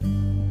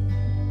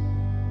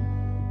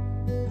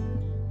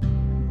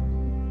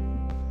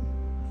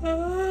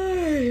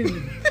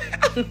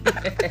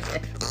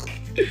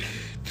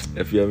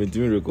If you haven't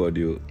even recorded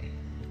you,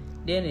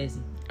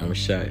 I'm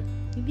shy.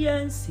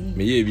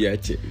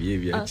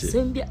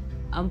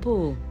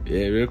 Ampo.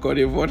 Yeah,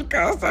 recording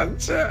podcast and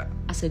chat.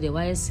 I said the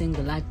wire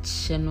single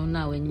channel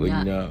now when you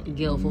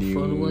girl for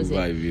phone was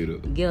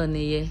it? Girl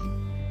near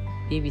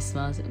baby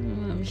smiles.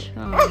 I'm shy.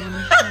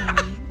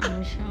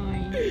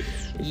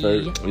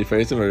 If I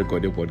listen to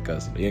record the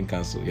podcast, you can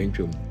cancel. You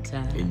can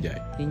enjoy.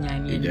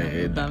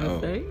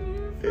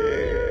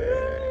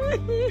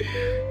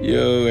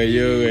 Yo,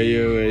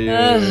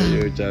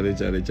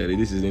 Charlie.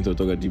 This is Into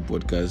Talkative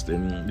Podcast,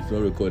 and it's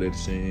not recorded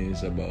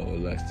since about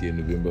last year,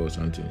 November or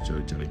something.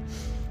 Charlie.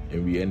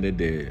 And we ended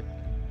the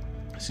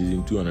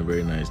season 2 on a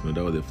very nice note.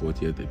 That was the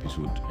 40th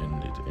episode,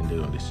 and it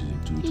ended on the season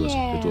 2.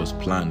 It was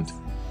planned.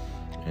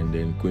 And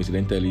then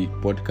coincidentally,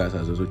 podcast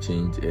has also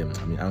changed.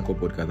 Anchor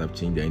Podcast have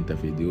changed their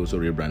interface. They also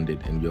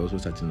rebranded, and we're also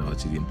starting our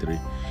season 3.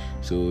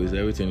 So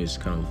everything is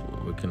kind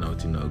of working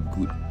out in a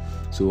good.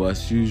 So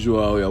as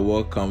usual, you're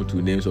welcome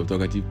to Names of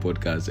Talkative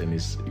Podcast, and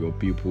it's your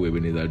people,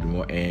 Ebenezer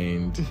Dumo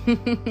and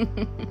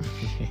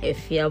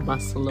Efia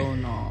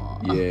Barcelona.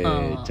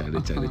 Yeah, Charlie,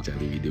 with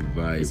the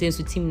vibe. Since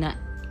the team na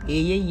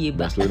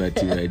Barcelona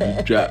team, I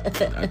did drop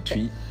a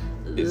tweet.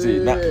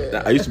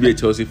 I used to be a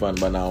Chelsea fan,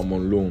 but now I'm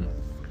on loan.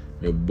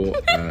 I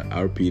bought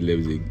RP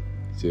Leipzig,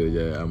 so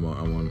yeah, I'm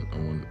on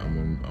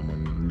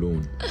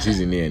loan.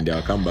 Season end,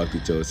 I'll come back to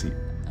Chelsea.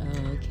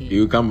 Okay.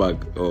 You come back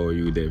or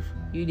you deaf?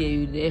 You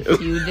deaf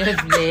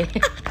there.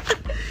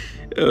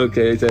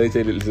 Okay, so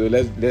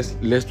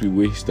let's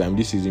waste time.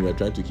 This season we're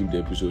trying to keep the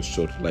episodes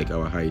short, like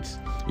our heights.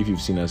 If you've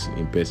seen us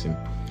in person,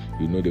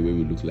 you know the way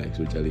we look like.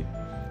 So Charlie,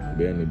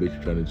 we're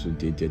trying to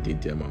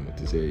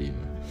say, you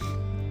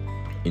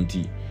know.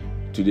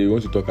 Today we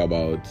want to talk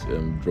about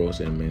draws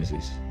and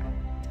menses.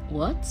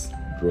 What?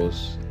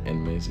 Draws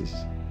and menses.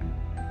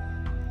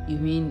 You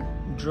mean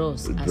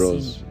draws as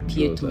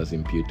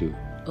in P2?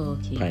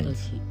 Okay.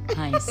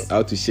 Pints.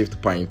 How to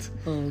shift pint.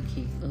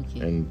 Okay.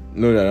 And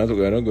no,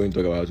 we're not going to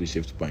talk about how to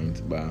shift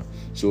pint. But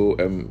so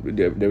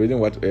the reason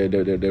what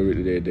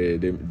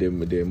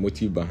the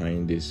motive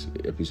behind this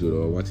episode,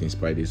 or what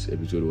inspired this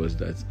episode, was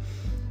that.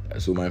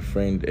 So my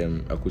friend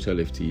Akusha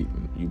Lefty,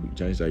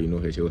 chances that you know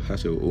her, she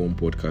has her own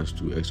podcast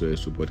too,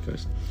 XOXO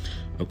podcast.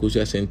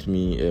 Akusha sent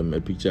me a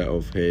picture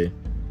of her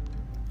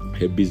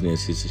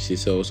business. She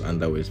sells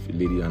underwear,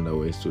 lady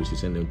underwear. So she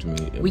sent them to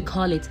me. We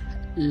call it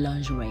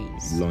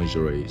lingeries.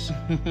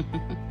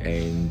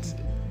 And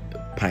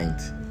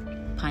pints.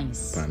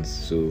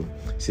 So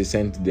she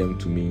sent them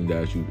to me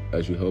that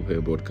I should help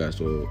her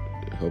broadcast or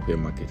help her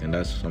market, and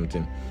that's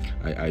something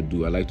I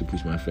do. I like to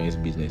push my friends'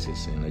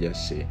 businesses, and I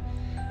just share.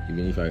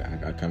 Even if I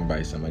can't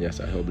buy some, I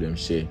help them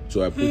share.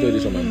 So I put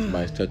this on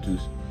my status,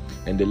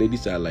 and the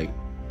ladies are like,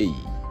 hey,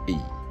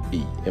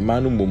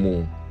 Emmanuel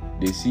Momo.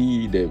 They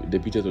see the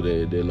pictures of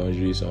the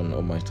lingeries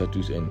on my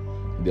status, and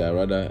they are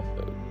rather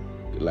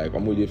like,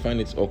 they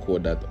find it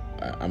awkward that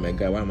I'm a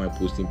guy. Why am I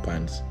posting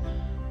pants?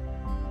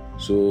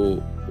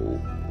 So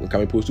can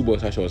we post 2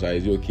 boxer shorts?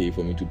 Is it okay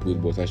for me to post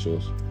boxer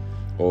shorts,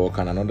 or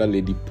can another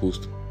lady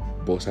post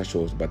boxer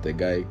shorts but a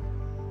guy?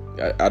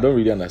 I don't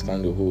really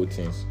understand the whole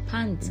thing.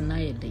 Pants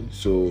nowadays.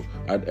 So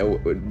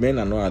men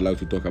are not allowed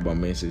to talk about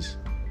menses,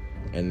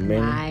 and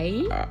men.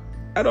 Why?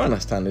 I don't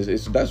understand.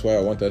 That's why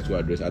I want us to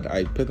address.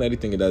 I personally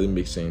think it doesn't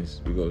make sense,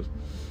 because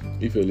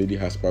if a lady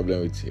has problem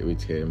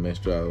with her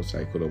menstrual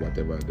cycle or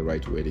whatever the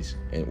right word is,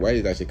 and why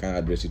is that she can't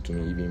address it to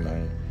me, even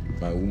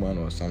my woman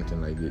or something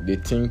like that? They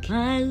think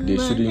they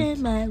shouldn't.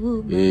 My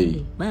woman,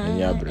 hey,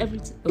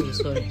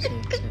 sorry.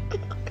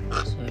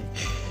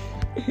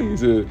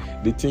 So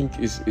they think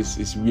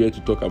it's weird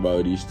to talk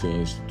about these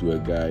things to a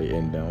guy,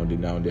 and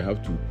now they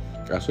have to.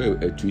 I saw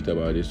a tweet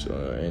about this,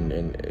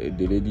 and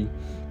the lady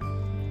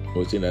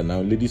was saying that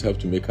now ladies have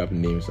to make up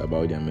names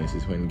about their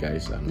menses when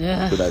guys are,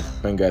 so that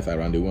when guys are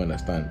around they will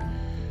understand.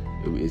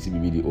 It's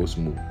the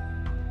Osmo.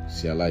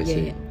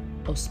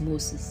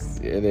 Osmosis.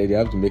 They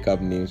have to make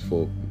up names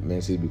for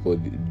menses, because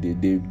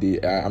they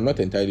I'm not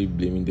entirely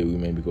blaming the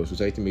women, because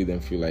society makes them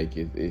feel like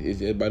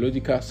it's a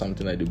biological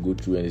something that they go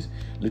through, and it's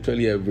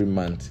literally every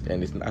month,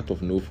 and it's out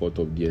of no fault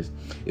of theirs.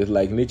 It's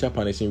like nature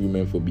punishing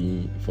women for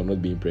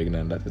not being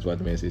pregnant. That is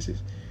what menses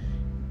is.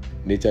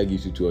 Nature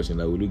gives you 2 options: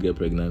 that will you get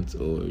pregnant,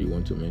 or you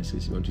want your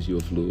menses, you want to see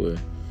your flow.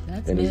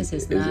 That's and it's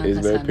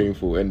very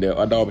painful. And the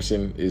other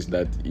option is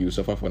that you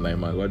suffer for 9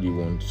 months. What do you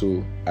want?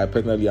 So I'm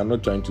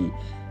not trying to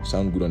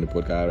sound good on the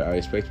podcast. I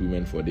respect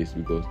women for this,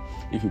 because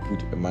if you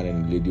put a man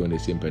and a lady on the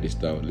same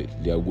pedestal,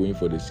 they are going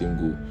for the same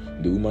goal.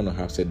 The woman will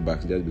have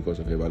setbacks just because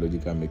of her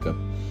biological makeup.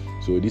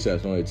 So these are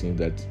some of the things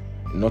that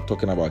not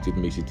talking about it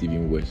makes it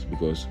even worse,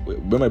 because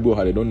when my boy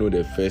they don't know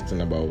the first thing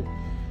about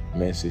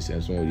menses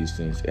and some of these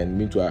things. And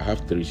me too, I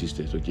have 3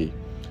 sisters, okay?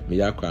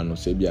 So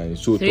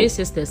 3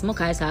 sisters, more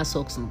guys have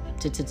socks.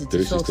 3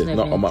 sisters.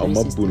 No, I'm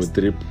not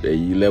 3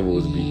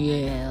 levels.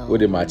 Yeah.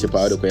 What the match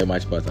part, I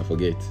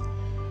forget.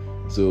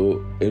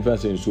 So, in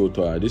fact, in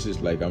Soto, this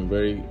is like I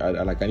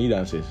need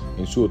answers.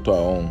 In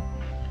Soto,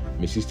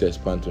 my sister's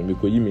pant on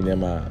because you mean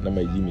Emma, na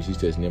my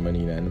sister's name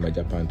and my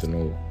Japan to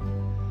know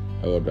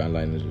our brand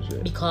line is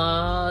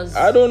because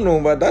I don't know,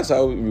 but that's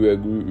how we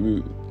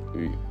agree.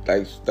 We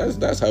like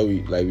that's how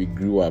we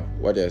grew up.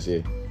 What do I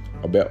say?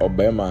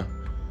 Obama,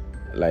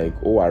 like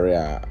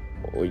area,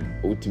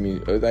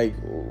 like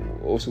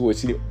also we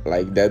see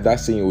like that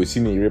saying we see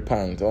me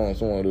pants on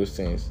some of those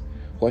things.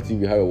 What if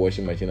you have a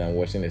washing machine and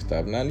washing the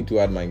stuff? Now I need to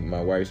add my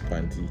wife's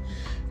panties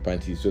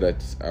so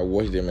that I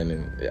wash them and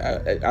then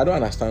I don't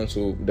understand.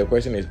 So the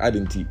question is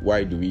identity.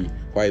 Why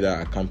that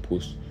I can't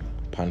post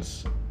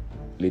pants,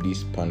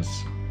 ladies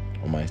pants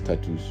on my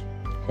status?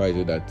 Why is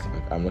it that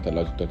I'm not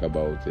allowed to talk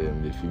about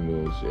the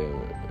females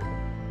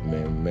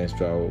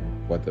menstrual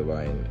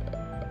whatever and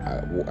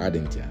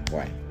identity?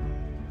 Why?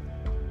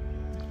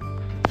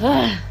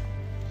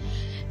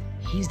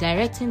 He's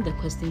directing the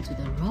question to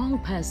the wrong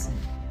person.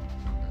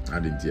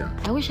 Identity.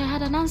 I wish I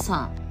had an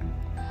answer.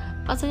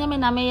 But I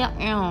mean,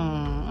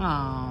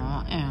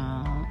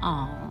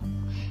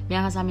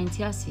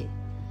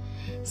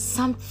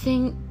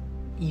 something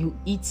you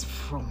eat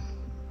from.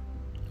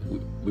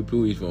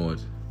 People eat from what?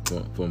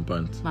 From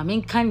pants. My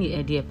main can you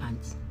idea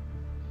pants?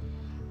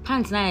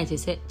 Pants now it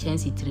is a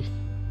chance 3.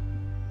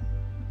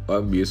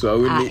 Be so I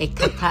will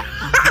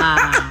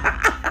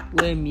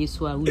when me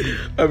so I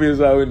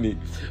will.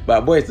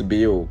 But boys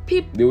be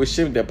they will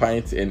shave the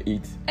pants and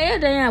eat. I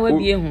don't know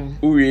be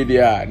who really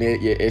are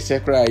a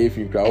secret if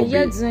you crowd.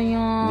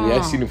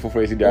 Yeah, seen for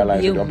first their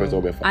lives don't press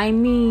over. I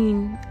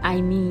mean.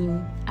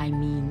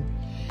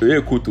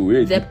 The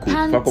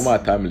pants. Fakoma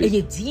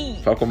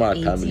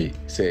family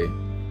say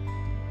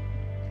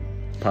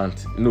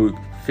pants. No,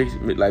 fix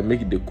like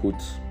make it the coat.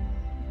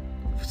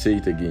 Say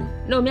it again.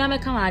 No, me am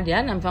come out there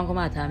and I'm from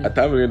Atami.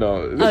 Atami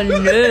no. Oh no.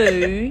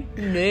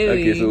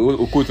 Okay,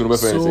 so coat no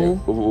say.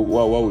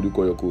 What would you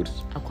call your coat?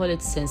 I call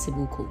it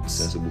sensible coat.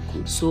 Sensible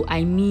coat. So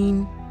I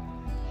mean,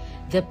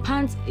 the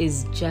pants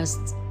is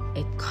just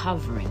a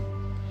covering.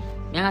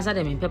 Me I said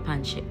them in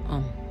pants.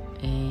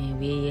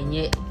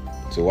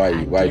 So why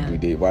do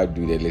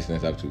the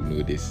listeners have to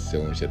know this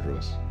 7 shirt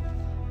draws?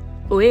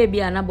 Oh,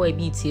 be an boy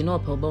BT no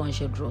per 1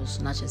 shirt draws.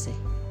 Not just say.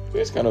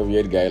 This kind of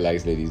weird guy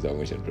likes ladies that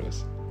 1 shirt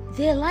draws.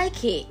 They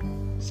like it.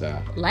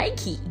 Sir.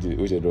 Like it.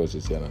 Which draws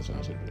is here now?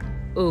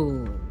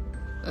 Oh,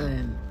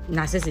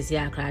 narcissist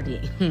here crowd.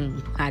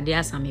 I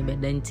dare some me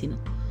bedentino.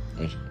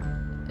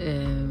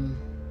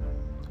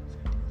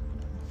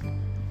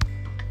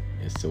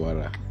 It's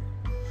Wara.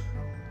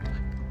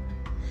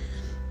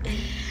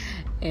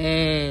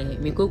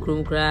 Me go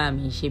krum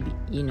me shebi,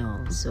 you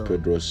know. So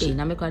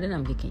na me kwade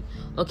I'm kicking.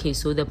 Okay,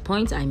 so the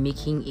point I'm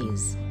making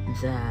is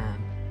that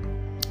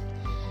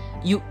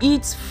you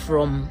eat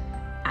from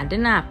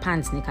adena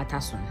pants ni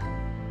kataso.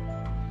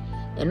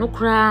 Eno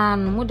kra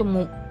no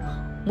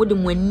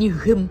modem ani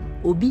hwem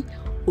obi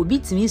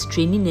timi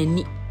straining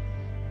ani.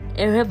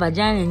 Ehwe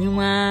vagina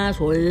nyuma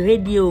so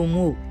ready o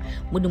mu.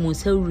 Modem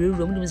sa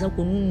wurewura modem sa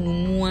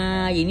konunu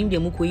a yenim de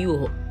mukoyi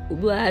wo.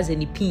 Obi wa za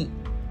ni pin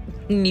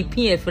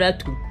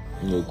efratu.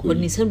 No cool.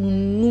 Oni sa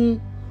nunu.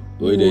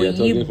 Wait, you're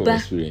talking from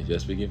experience. You're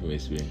speaking from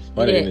experience.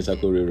 What is in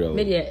Sako Rera?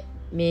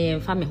 Me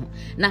family ho.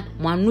 Na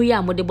mo anu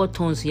ya mo de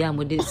buttons ya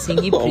mo de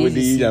singing praises. Omo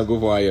di ya go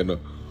for ayo no.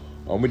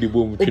 Omo di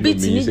bom twi do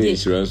me say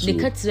insurance. De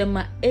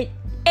katrema me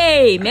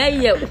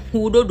aye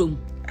hudodom.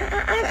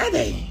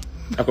 Ade.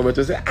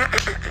 Akobeto say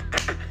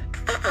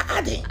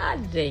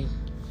ade.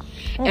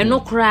 Eno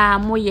kra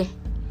moye.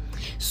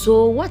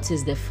 So what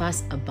is the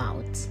fuss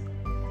about?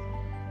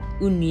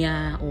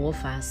 Unia or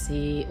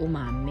fase o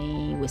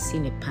mame we see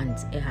ne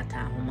pants hata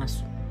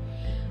ahomaso.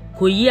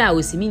 Koyi a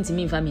we simi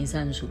ntimi mfa me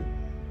nsanso.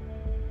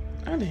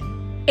 Ade.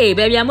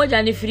 Baby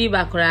amoja ni free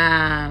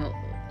bakra.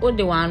 O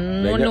de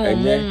wan no no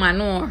mma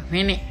no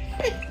hwene.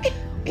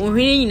 O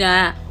hwene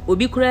nyina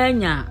obi kura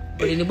nya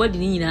o de ne body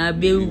ni nyina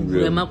be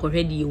wura ma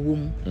kohwe de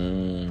ewom.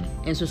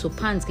 Enso so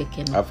pants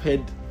keke no. I've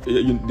heard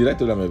did I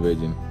tell I'm a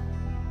virgin?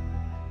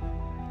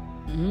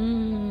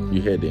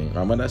 You heard it.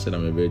 My mother said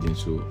I'm a virgin,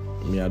 so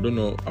I don't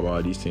know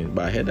about these things,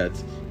 but I heard that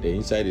the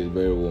inside is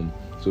very warm.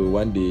 So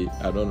one day,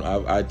 I don't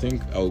know. I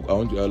think I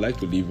would like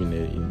to live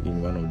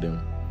in one of them.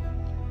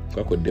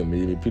 Kako dem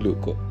me pillow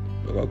ko.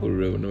 Kako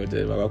real no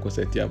tell. Kako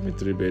set up me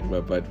 3-bedroom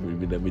apartment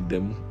with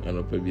them and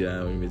up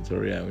bia me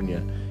Victoria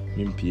unia.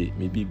 Me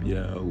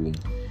bibia home.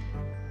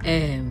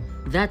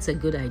 That's a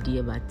good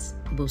idea, but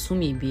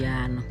bosumi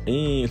bia no.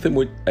 Say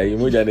mo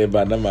moja ne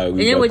ba na ma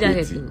we. Enye moja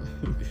hetu.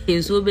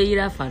 Enso be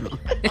yira fa no.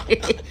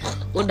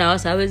 O da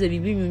wasa we ze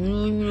bibi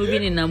nyunyu bi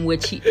ni nam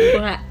wachi. Ko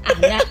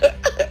anya.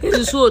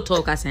 Enso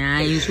to ka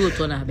san enso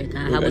to na be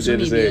kan. Ha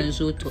bosumi bia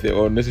enso to. The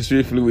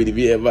unnecessary fluid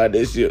be ever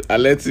this you. I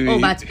let me. Oh,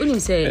 but unim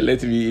say.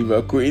 Let me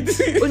evacuate.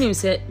 Unim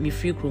say me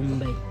free chrome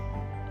by.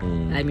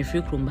 I me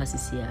free chrome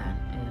basisi ya.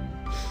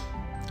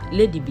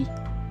 Lady B.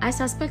 I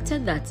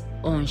suspected that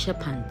on she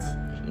pants.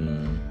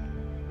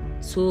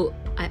 So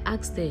I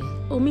asked her,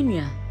 "Oh,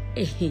 Minya,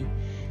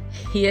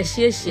 yes.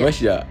 What's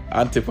your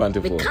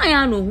anti-panty for?" The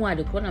kind know who are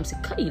the corner. I'm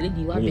saying, "Kai,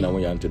 lady, what?" You know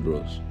when you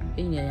anti-draws.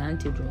 In your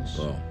anti-draws.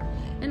 Oh.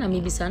 And I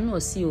maybe son or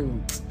see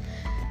you.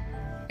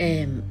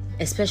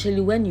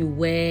 especially when you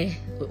wear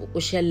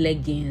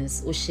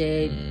leggings,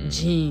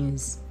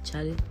 jeans,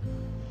 Charlie.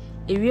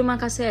 If you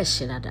make us say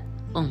shit,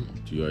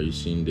 you are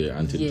using the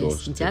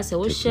anti-dross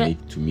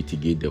technique to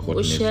mitigate the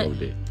hotness of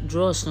the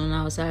dross. No,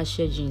 now I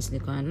share jeans. They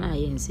can't. Nah,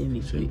 you ain't see me.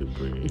 It's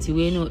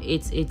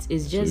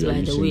just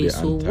by the way.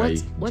 So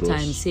what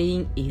I'm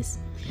saying is,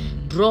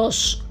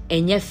 dross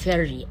enye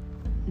ferry.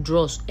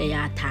 Dross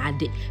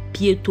tade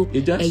pieto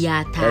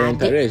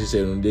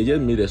tade. They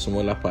just made a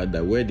smaller part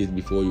that wear this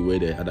before you wear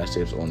the other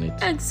shirts on it.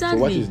 Exactly.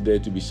 So what is there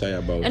to be shy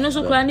about? And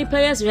also crani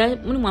players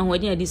minimum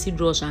when you see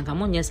dross and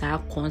come on yes our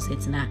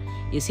concert na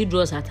you see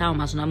dross at town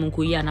mas na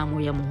munko yi na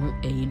moye mo ho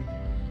eyin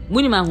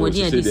minimum when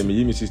you see them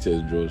me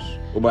sisters dross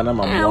oba na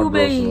mama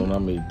dross no na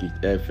me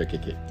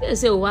fekeke they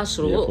say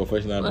wasro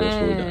professional dross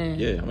holder.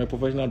 Yeah, I'm a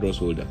professional dross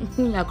holder.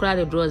 I cry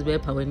the dross be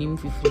pa when him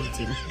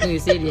 15 you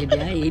say they be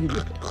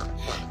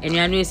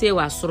and you say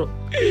wasro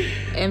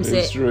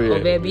say oh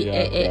baby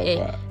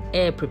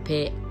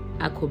prepare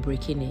ako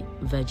breaking a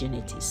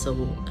virginity. So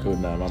good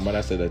now my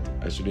mother said that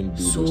I shouldn't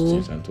do those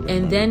things until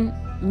and then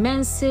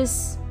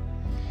menses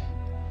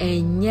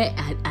and yet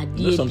not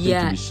something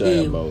to be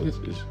shy about.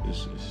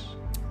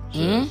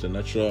 It's a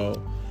natural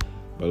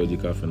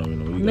biological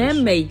phenomenon.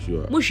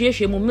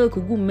 Mushie mo milk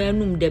gu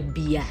menum de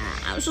bia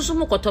so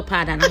mo koto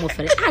pada na mo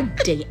fere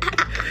ade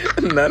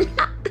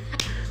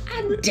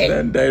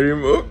non-dairy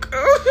milk.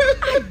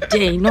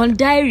 Ade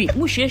non-dairy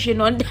mushie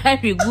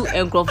non-dairy gu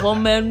enkrofo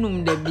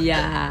menum de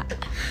bia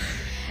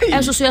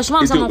so yes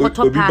man mo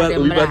koto pada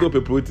we ba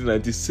do protein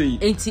and say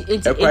e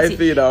quite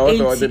fade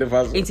out or the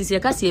fast enti se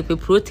ka se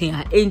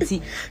protein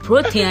enti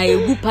protein a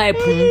egu pipe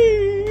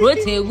na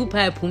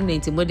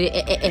enti mo de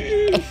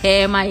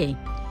my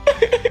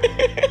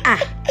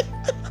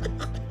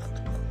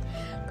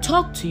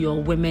talk to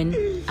your women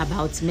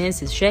about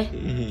menses.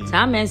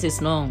 Some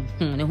menses no.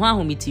 Ne ho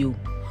ahomiti you.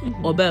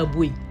 Oba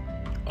boy.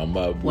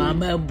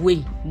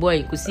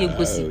 Boy, kusi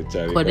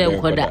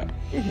koda.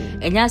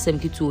 Enya asem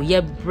kitu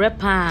ye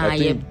brepa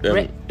ye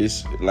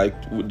it's like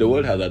the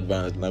world has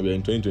advanced. Now we're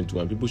in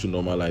 2021. People should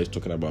normalize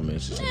talking about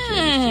menses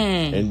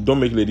and don't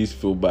make ladies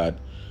feel bad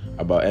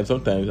about. And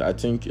sometimes I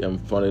think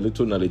from a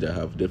little knowledge I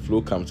have, the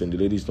flow comes and the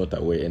lady is not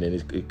aware, and then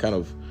it kind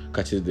of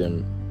catches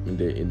them in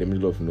the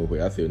middle of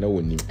nowhere. I say no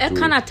one needs. It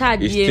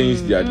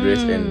changes the address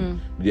and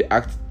they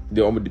act.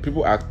 The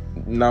people act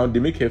now. They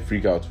make her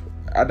freak out.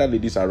 Other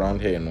ladies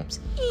around her, you know,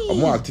 or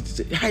more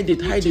activity say hide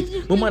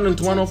it. No man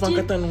into one of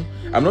no.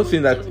 I'm not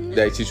saying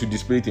that she should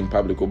display it in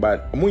public,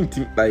 but I'm more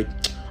intimate. Like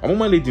a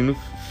woman lady no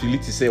feel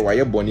it to say why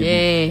you born it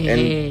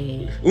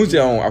and unse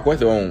on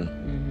akwase on.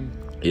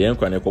 Yen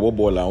kwa ne kobo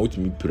ball and which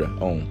me pira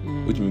on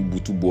which me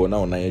butu ball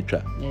now na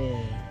yetwa.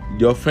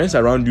 Your friends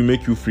around you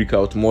make you freak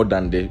out more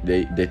than the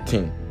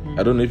thing.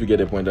 I don't know if you get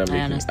the point I'm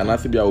making. And I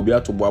say I will be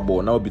out to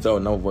ball now be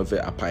now one say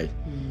apai.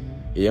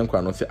 Yen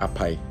kwa no say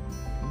apai.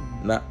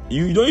 Now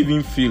you don't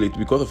even feel it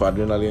because of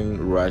adrenaline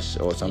rush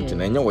or something.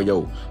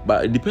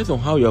 But it depends on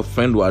how your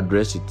friend will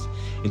address it.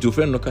 Into a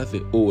friend no can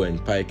say, oh,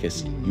 and pie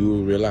kesi,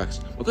 you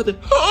relax. Because they,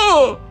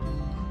 oh,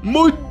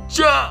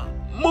 moja.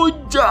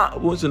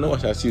 Once you know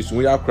what I see, so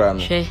we are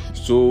crying.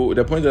 So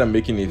the point that I'm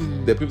making is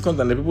the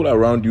people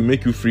around you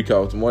make you freak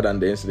out more than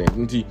the incident.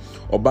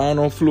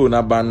 Obano flow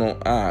na bano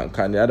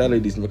can the other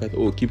ladies make it,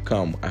 oh, keep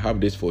calm. I have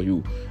this for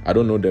you. I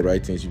don't know the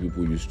right things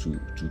people use to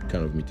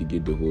kind of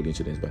mitigate the whole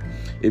incident, but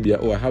maybe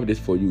I have this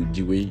for you.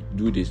 Jiwe,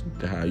 do this,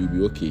 you'll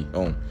be okay.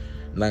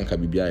 Nanka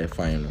Bibia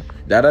fine.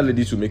 The other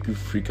ladies will make you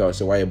freak out,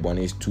 say why your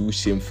bonnet is too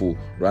shameful,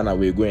 run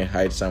away, go and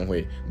hide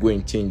somewhere, go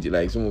and change it,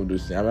 like some of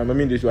those things. I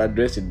mean they should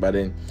address it, but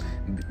then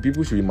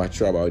people should be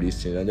mature about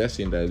these things. I'm just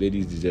saying that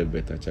ladies deserve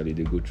better. Actually,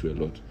 they go through a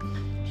lot.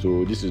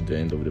 So this is the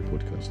end of the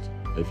podcast.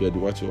 If you had to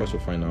watch your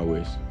final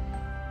words.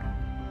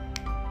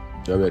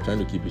 Yeah, we're trying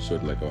to keep it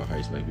short like our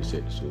highs, like we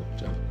said. So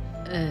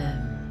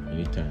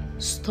anytime.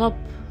 Stop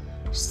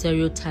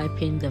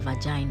stereotyping the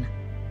vagina.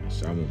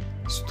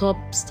 Stop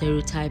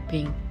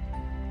stereotyping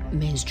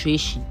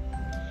menstruation.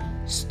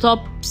 Stop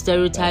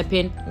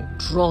stereotyping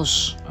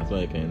dross. I thought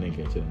I can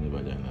check on your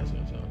vagina.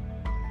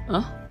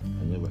 Huh? I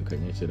never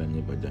can check on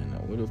your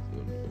vagina.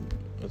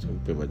 What's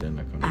your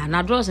vagina?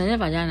 Na dross and your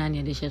vagina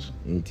near the chest.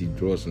 Inti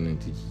dross and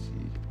inti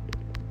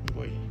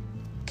boy.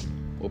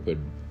 Open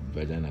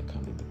vagina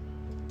can do.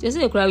 Just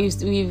say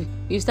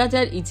we've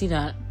started eating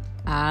our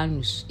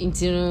anus.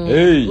 Into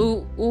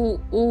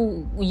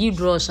you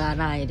dross are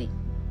not.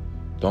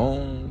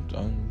 Don't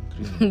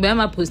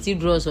Bema posted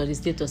draws or the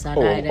status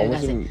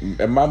and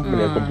a mom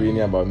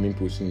complaining about me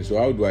posting. So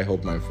how do I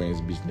help my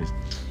friend's business?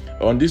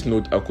 On this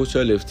note,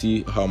 Akosia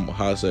Lefty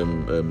has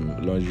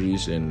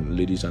lingeries and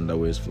ladies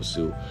underwears for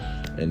sale,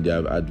 and they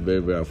are at very,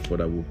 very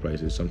affordable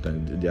prices.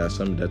 Sometimes there are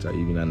some that are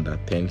even under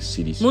 10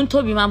 cedis.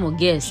 Muntobi mamo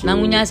guess. She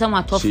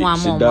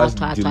does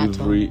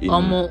delivery in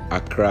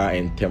Accra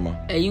and Tema.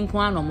 Buy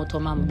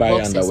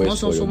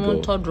underwears for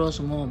your girl.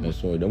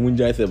 So the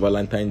Munja is a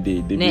Valentine Day.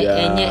 They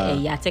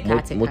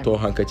motor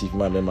handkerchief,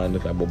 my man,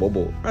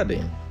 bobo.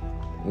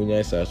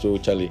 So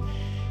Charlie,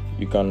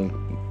 you can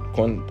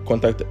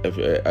contact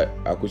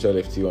Akocha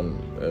Lefty on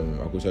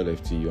Akocha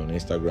Lefty on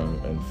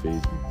Instagram and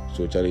Facebook.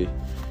 So Charlie,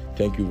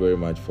 thank you very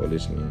much for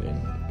listening,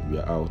 and we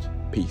are out.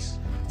 Peace.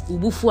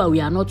 Ubufua, we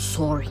are not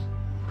sorry.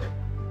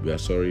 We are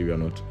sorry. We are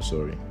not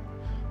sorry.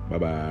 Bye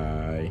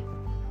bye.